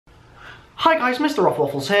Hi guys,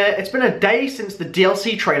 MrRoflWaffles here. It's been a day since the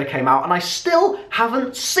DLC trailer came out and I still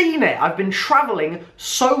haven't seen it. I've been travelling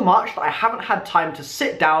so much that I haven't had time to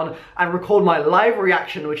sit down and record my live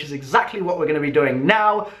reaction, which is exactly what we're going to be doing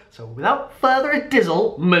now. So without further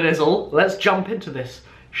ado, let's jump into this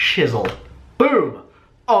shizzle. Boom!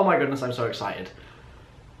 Oh my goodness, I'm so excited.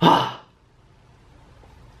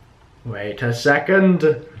 Wait a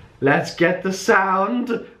second. Let's get the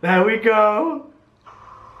sound. There we go.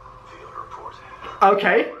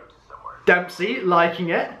 Okay, Dempsey,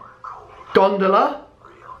 liking it. Gondola.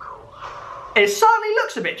 It certainly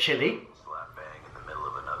looks a bit chilly.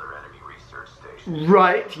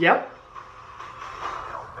 Right, yep.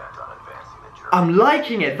 I'm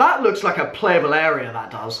liking it. That looks like a playable area,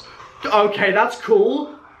 that does. Okay, that's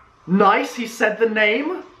cool. Nice, he said the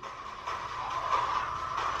name.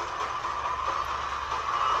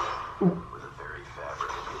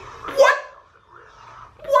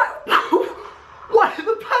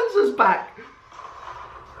 Back.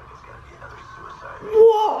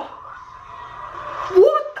 What?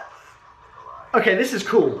 What? Okay, this is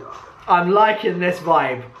cool. I'm liking this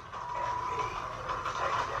vibe.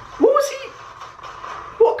 What was he?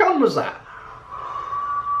 What gun was that?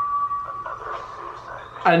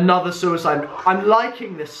 Another suicide. I'm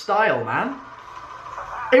liking this style, man.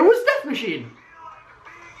 It was Death Machine.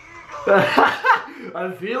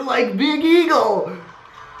 I feel like Big Eagle.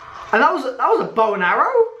 And that was a bow and arrow?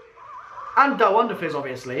 And Doe Underfizz,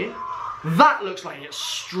 obviously. That looks like it's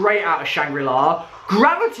straight out of Shangri-La.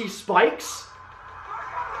 Gravity spikes.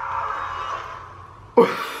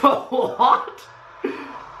 What?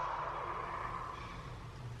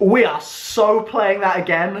 We are so playing that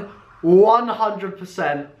again.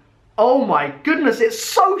 100%. Oh my goodness, it's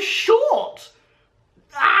so short.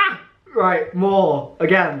 Ah! Right, more.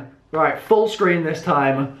 Again. Right, full screen this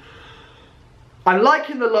time. I'm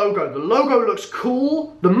liking the logo. The logo looks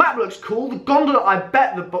cool. The map looks cool. The gondola, I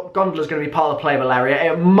bet the gondola is going to be part of the playable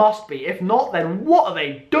area. It must be. If not, then what are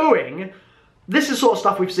they doing? This is sort of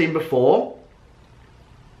stuff we've seen before.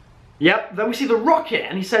 Yep, then we see the rocket,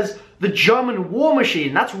 and he says the German war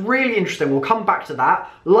machine. That's really interesting. We'll come back to that.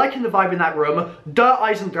 Liking the vibe in that room. Der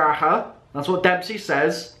EISENDRACHE. That's what Dempsey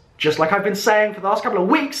says. Just like I've been saying for the last couple of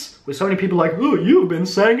weeks, with so many people like, oh, you've been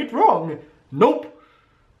saying it wrong. Nope.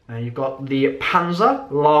 You've got the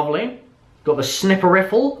Panzer, lovely. Got the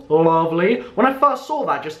Snipper-Riffle, lovely. When I first saw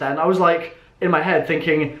that just then, I was like, in my head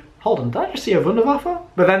thinking, hold on, did I just see a Wunderwaffe?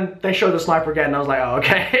 But then they showed the sniper again and I was like, oh,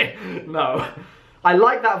 okay, no. I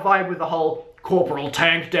like that vibe with the whole Corporal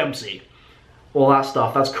Tank Dempsey. All that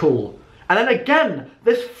stuff, that's cool. And then again,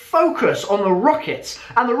 this focus on the rockets,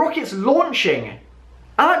 and the rockets launching. And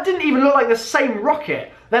that didn't even look like the same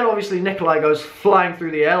rocket. Then obviously Nikolai goes flying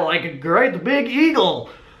through the air like a great big eagle.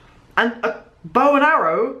 And a bow and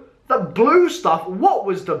arrow, the blue stuff, what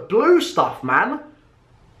was the blue stuff, man?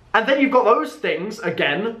 And then you've got those things,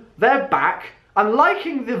 again, they're back. I'm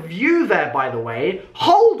liking the view there, by the way.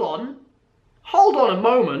 Hold on a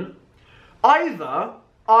moment. Either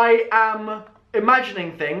I am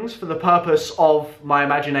imagining things for the purpose of my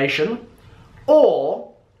imagination,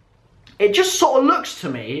 or it just sort of looks to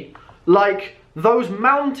me like those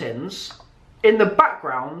mountains in the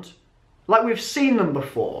background, like we've seen them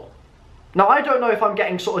before. Now, I don't know if I'm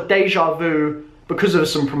getting sort of deja vu because of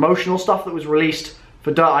some promotional stuff that was released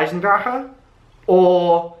for Der EISENDRACHE,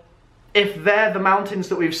 or if they're the mountains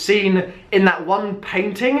that we've seen in that one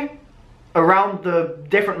painting around the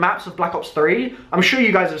different maps of Black Ops 3. I'm sure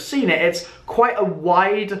you guys have seen it. It's quite a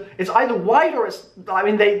wide, it's either wide or it's, I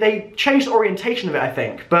mean, they changed the orientation of it, I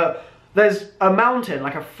think, but there's a mountain,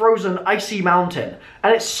 like a frozen, icy mountain.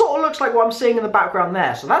 And it sort of looks like what I'm seeing in the background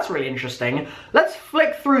there, so that's really interesting. Let's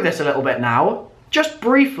flick through this a little bit now, just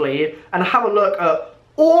briefly, and have a look at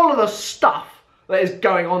all of the stuff that is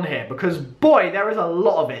going on here, because boy, there is a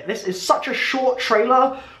lot of it. This is such a short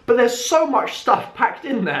trailer, but there's so much stuff packed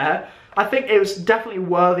in there. I think it was definitely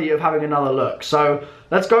worthy of having another look. So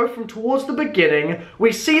let's go from towards the beginning.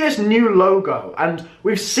 We see this new logo, and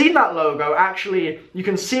we've seen that logo, actually, you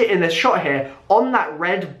can see it in this shot here, on that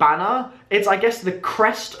red banner. It's, I guess, the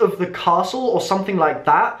crest of the castle or something like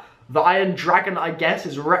that. The Iron Dragon, I guess,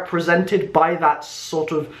 is represented by that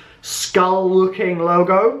sort of skull-looking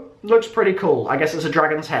logo. Looks pretty cool. I guess it's a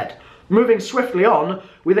dragon's head. Moving swiftly on,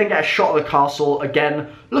 we then get a shot of the castle, again,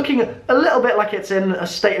 looking a little bit like it's in a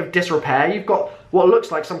state of disrepair. You've got what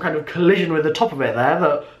looks like some kind of collision with the top of it there,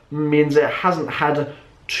 that means it hasn't had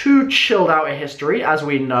too chilled out a history, as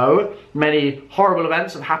we know. Many horrible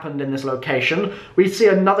events have happened in this location. We see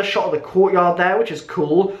another shot of the courtyard there, which is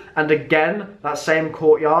cool, and again, that same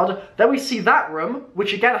courtyard. Then we see that room,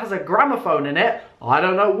 which again has a gramophone in it. I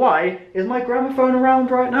don't know why. Is my gramophone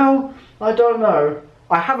around right now? I don't know.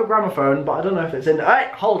 I have a gramophone, but I don't know if it's in there.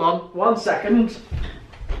 Hey, hold on, 1 second.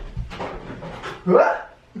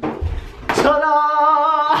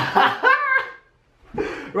 Ta-da!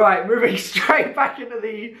 Right, moving straight back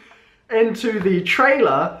into the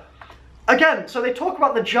trailer. Again, so they talk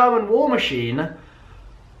about the German war machine.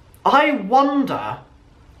 I wonder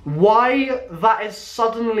why that is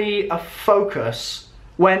suddenly a focus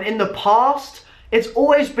when in the past it's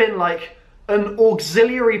always been like an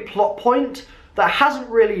auxiliary plot point that hasn't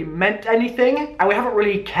really meant anything and we haven't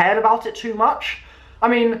really cared about it too much. I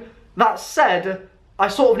mean, that said, I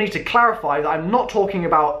sort of need to clarify that I'm not talking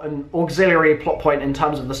about an auxiliary plot point in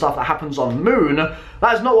terms of the stuff that happens on Moon.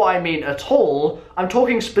 That is not what I mean at all. I'm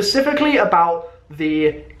talking specifically about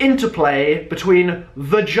the interplay between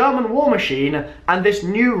the German war machine and this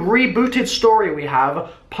new rebooted story we have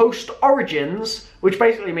post-Origins, which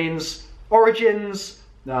basically means Origins,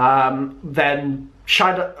 then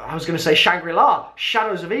Shangri-La,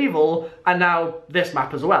 Shadows of Evil, and now this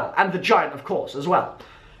map as well. And the Giant, of course, as well.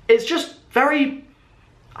 It's just very...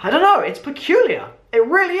 I don't know, it's peculiar. It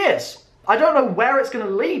really is. I don't know where it's going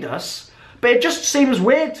to lead us, but it just seems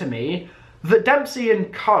weird to me that Dempsey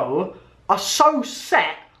and co are so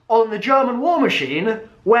set on the German war machine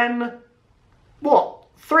when, what,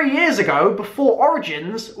 3 years ago, before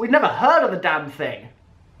Origins, we'd never heard of the damn thing.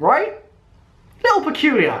 Right? Little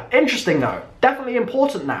peculiar. Interesting though. Definitely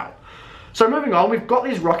important now. So moving on, we've got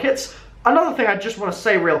these rockets. Another thing I just want to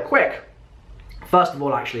say real quick. First of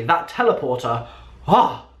all, actually, that teleporter...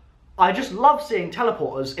 I just love seeing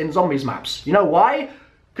teleporters in Zombies maps. You know why?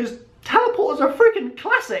 Because teleporters are freaking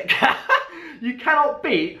classic. You cannot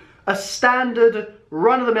beat a standard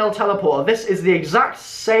run-of-the-mill teleporter. This is the exact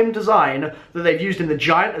same design that they've used in the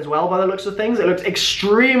Giant as well, by the looks of things. It looks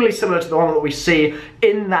extremely similar to the one that we see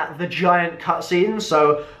in the Giant cutscene,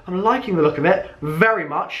 so I'm liking the look of it very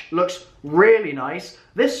much. Looks really nice.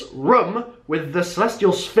 This room with the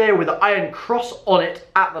celestial sphere with the iron cross on it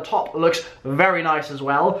at the top looks very nice as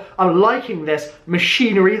well. I'm liking this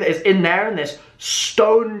machinery that is in there and this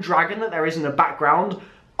stone dragon that there is in the background.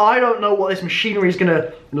 I don't know what this machinery is going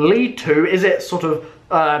to lead to. Is it sort of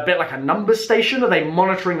a bit like a numbers station? Are they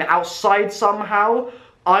monitoring the outside somehow?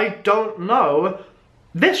 I don't know.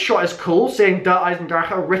 This shot is cool, seeing Der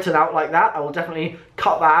EISENDRACHE written out like that. I will definitely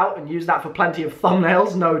cut that out and use that for plenty of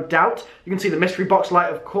thumbnails, no doubt. You can see the mystery box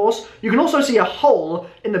light, of course. You can also see a hole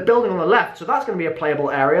in the building on the left, so that's going to be a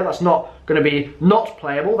playable area. That's not going to be not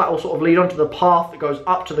playable. That will sort of lead onto the path that goes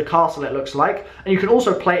up to the castle, it looks like. And you can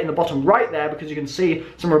also play it in the bottom right there because you can see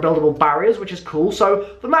some rebuildable barriers, which is cool.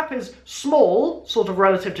 So the map is small, sort of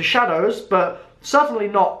relative to Shadows, but certainly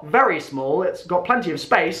not very small. It's got plenty of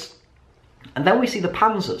space. And then we see the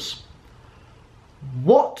Panzers.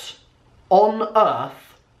 What on earth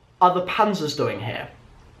are the Panzers doing here?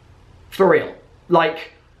 For real.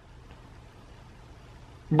 Like,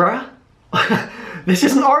 bruh? This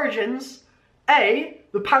isn't Origins. A,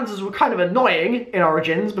 the Panzers were kind of annoying in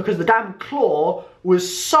Origins because the damn claw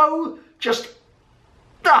was so just...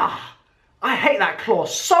 I hate that claw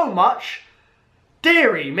so much.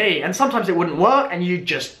 Deary me, and sometimes it wouldn't work and you'd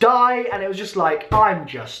just die and it was just like, I'm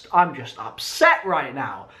just upset right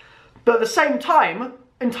now. But at the same time,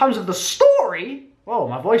 in terms of the story, whoa,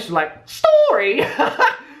 my voice was like, story!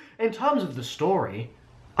 In terms of the story,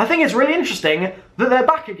 I think it's really interesting that they're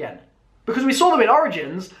back again. Because we saw them in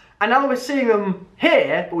Origins, and now that we're seeing them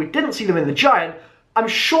here, but we didn't see them in the Giant, I'm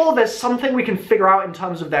sure there's something we can figure out in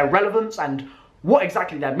terms of their relevance and what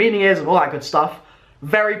exactly their meaning is and all that good stuff.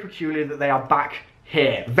 Very peculiar that they are back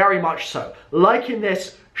here, very much so. Liking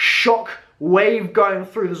this shock wave going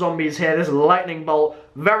through the zombies here, this lightning bolt,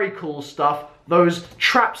 very cool stuff. Those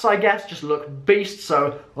traps, I guess, just look beast,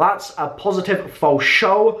 so that's a positive for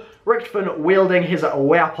show. Richtfan wielding his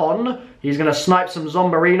weapon. He's going to snipe some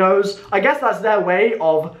zombarinos. I guess that's their way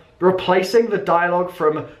of replacing the dialogue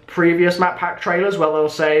from previous map pack trailers where they'll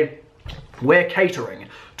say, we're catering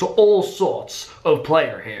to all sorts of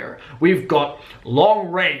player here. We've got long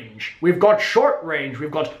range, we've got short range, we've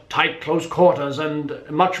got tight close quarters and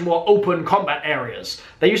much more open combat areas.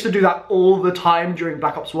 They used to do that all the time during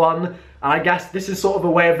Black Ops 1, and I guess this is sort of a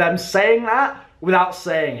way of them saying that without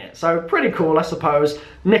saying it. So pretty cool, I suppose.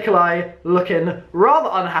 Nikolai looking rather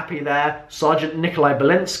unhappy there. Sergeant Nikolai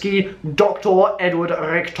Belinsky, Dr. Edward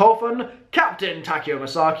Richthofen, Captain Takeo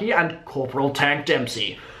Masaki, and Corporal Tank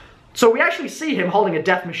Dempsey. So we actually see him holding a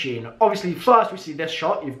death machine. Obviously, first we see this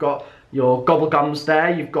shot. You've got your gobblegums there.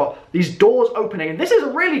 You've got these doors opening. And this is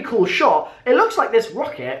a really cool shot. It looks like this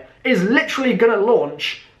rocket is literally going to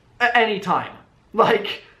launch at any time.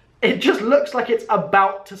 Like, it just looks like it's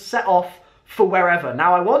about to set off for wherever.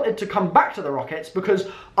 Now, I wanted to come back to the rockets because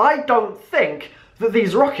I don't think that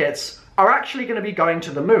these rockets are actually going to be going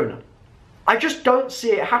to the moon. I just don't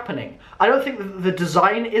see it happening. I don't think that the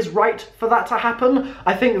design is right for that to happen.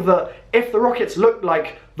 I think that if the rockets look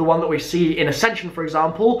like the one that we see in Ascension, for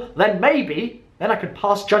example, then maybe, then I could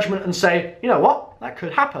pass judgment and say, you know what, that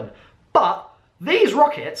could happen. But these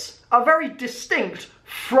rockets are very distinct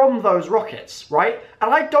from those rockets, right?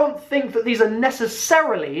 And I don't think that these are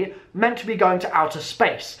necessarily meant to be going to outer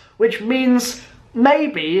space, which means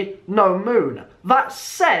maybe no moon. That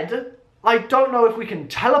said, I don't know if we can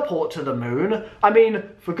teleport to the moon. I mean,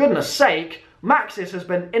 for goodness sake, Maxis has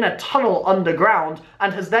been in a tunnel underground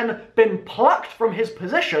and has then been plucked from his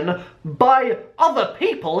position by other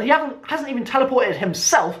people. He hasn't even teleported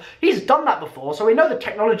himself. He's done that before, so we know the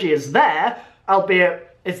technology is there,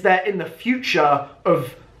 albeit it's there in the future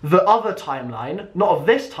of the other timeline, not of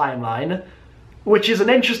this timeline, which is an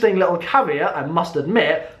interesting little caveat, I must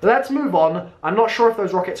admit. Let's move on. I'm not sure if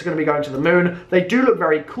those rockets are going to be going to the moon. They do look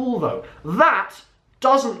very cool, though. That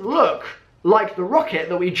doesn't look like the rocket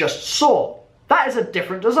that we just saw. That is a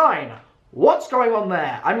different design. What's going on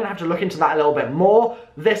there? I'm going to have to look into that a little bit more.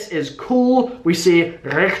 This is cool. We see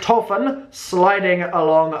Richthofen sliding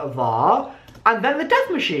along there. And then the death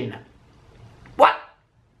machine. What?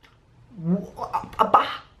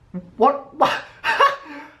 What?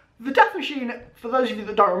 The death machine, for those of you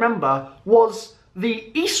that don't remember, was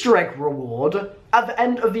the Easter egg reward. At the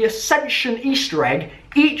end of the Ascension Easter egg,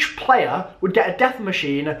 each player would get a death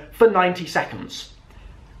machine for 90 seconds.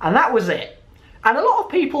 And that was it. And a lot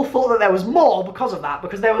of people thought that there was more because of that,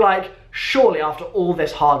 because they were like, surely after all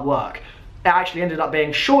this hard work, it actually ended up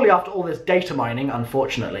being, surely after all this data mining,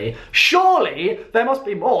 unfortunately, surely there must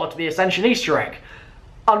be more to the Ascension Easter egg.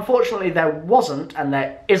 Unfortunately, there wasn't, and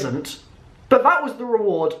there isn't. But that was the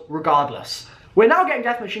reward regardless. We're now getting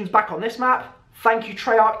death machines back on this map. Thank you,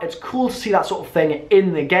 Treyarch. It's cool to see that sort of thing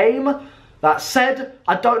in the game. That said,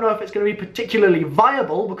 I don't know if it's going to be particularly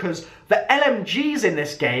viable because the LMGs in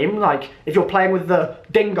this game, like if you're playing with the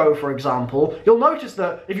Dingo, for example, you'll notice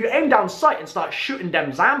that if you aim down sight and start shooting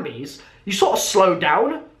them zombies, you sort of slow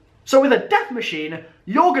down. So with a death machine,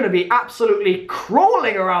 you're going to be absolutely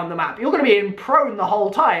crawling around the map. You're going to be in prone the whole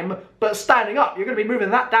time, but standing up. You're going to be moving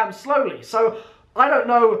that damn slowly. So I don't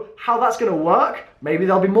know how that's going to work. Maybe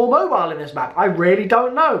there'll be more mobile in this map. I really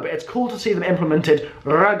don't know, but it's cool to see them implemented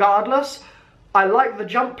regardless. I like the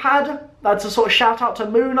jump pad. That's a sort of shout out to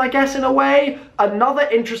Moon, I guess, in a way. Another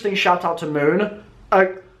interesting shout out to Moon.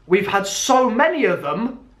 We've had so many of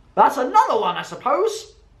them. That's another one, I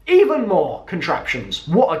suppose. Even more contraptions.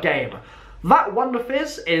 What a game. That Wonder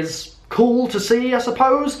Fizz is cool to see, I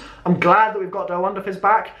suppose. I'm glad that we've got our Wonder Fizz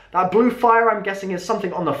back. That blue fire, I'm guessing, is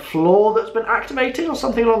something on the floor that's been activated or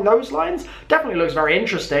something along those lines. Definitely looks very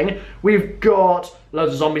interesting. We've got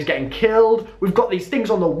loads of zombies getting killed. We've got these things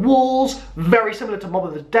on the walls, very similar to Mob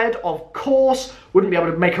of the Dead, of course. Wouldn't be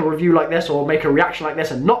able to make a review like this or make a reaction like this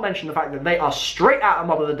and not mention the fact that they are straight out of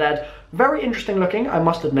Mob of the Dead. Very interesting looking, I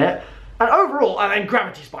must admit. And overall, and then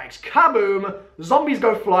gravity spikes, kaboom, zombies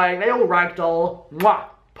go flying, they all ragdoll, mwah,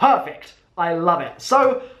 perfect, I love it.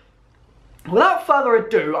 So, without further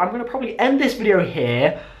ado, I'm going to probably end this video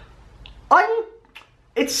here.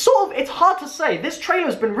 It's hard to say, this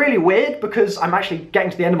trailer's been really weird because I'm actually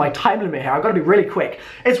getting to the end of my time limit here, I've got to be really quick.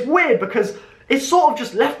 It's weird because it sort of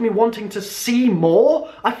just left me wanting to see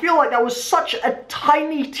more. I feel like that was such a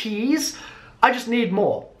tiny tease, I just need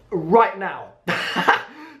more, right now.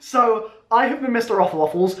 So, I have been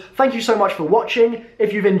MrRoflWaffles. Thank you so much for watching.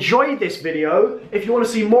 If you've enjoyed this video, if you want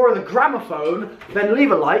to see more of the gramophone, then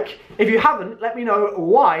leave a like. If you haven't, let me know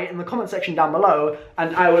why in the comment section down below,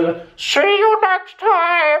 and I will see you next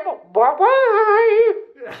time. Bye-bye.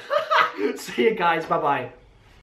 See you guys. Bye-bye.